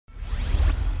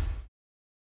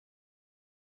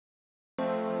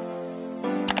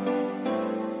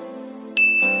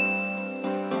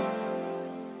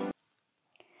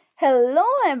Hello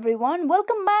everyone,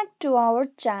 welcome back to our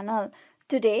channel.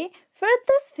 Today for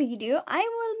this video I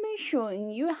will be showing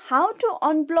you how to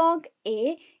unblock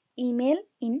a email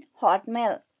in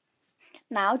Hotmail.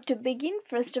 Now to begin,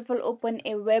 first of all open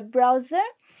a web browser,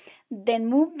 then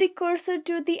move the cursor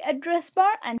to the address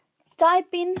bar and type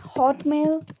in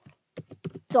hotmail.com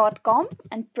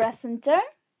and press enter.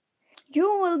 You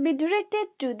will be directed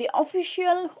to the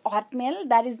official Hotmail,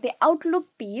 that is the Outlook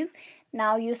page.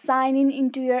 Now you sign in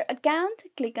into your account,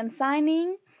 click on sign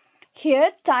in.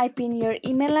 Here type in your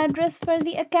email address for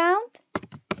the account,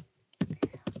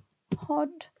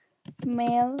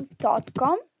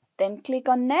 hotmail.com, then click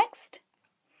on next.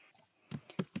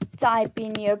 Type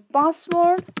in your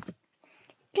password,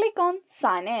 click on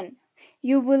sign in.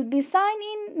 You will be signed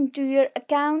in into your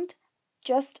account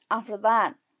just after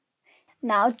that.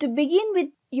 Now to begin with,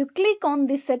 you click on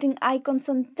the setting icons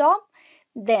on top,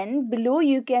 then below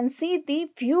you can see the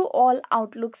view all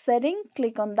Outlook setting.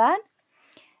 Click on that.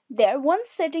 There one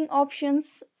setting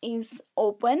options is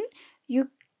open. You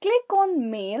click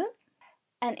on mail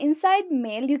and inside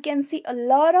mail you can see a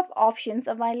lot of options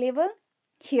available.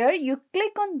 Here you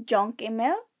click on junk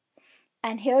email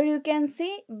and here you can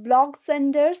see block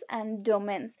senders and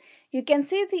domains. You can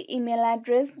see the email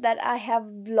address that I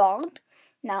have blocked.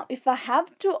 Now if I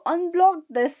have to unblock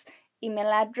this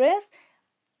email address,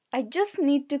 I just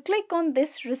need to click on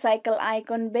this recycle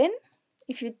icon bin.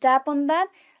 If you tap on that,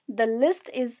 the list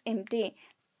is empty.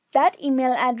 That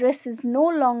email address is no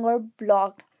longer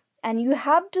blocked and you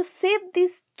have to save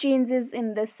these changes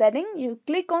in this setting. You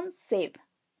click on save.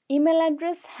 Email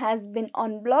address has been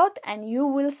unblocked and you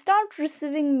will start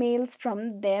receiving mails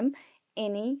from them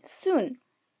any soon.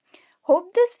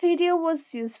 Hope this video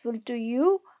was useful to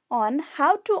you on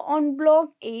how to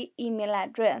unblock a email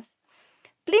address.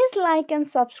 Please like and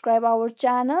subscribe our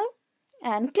channel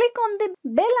and click on the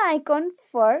bell icon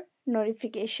for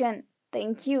notification.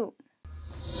 Thank you.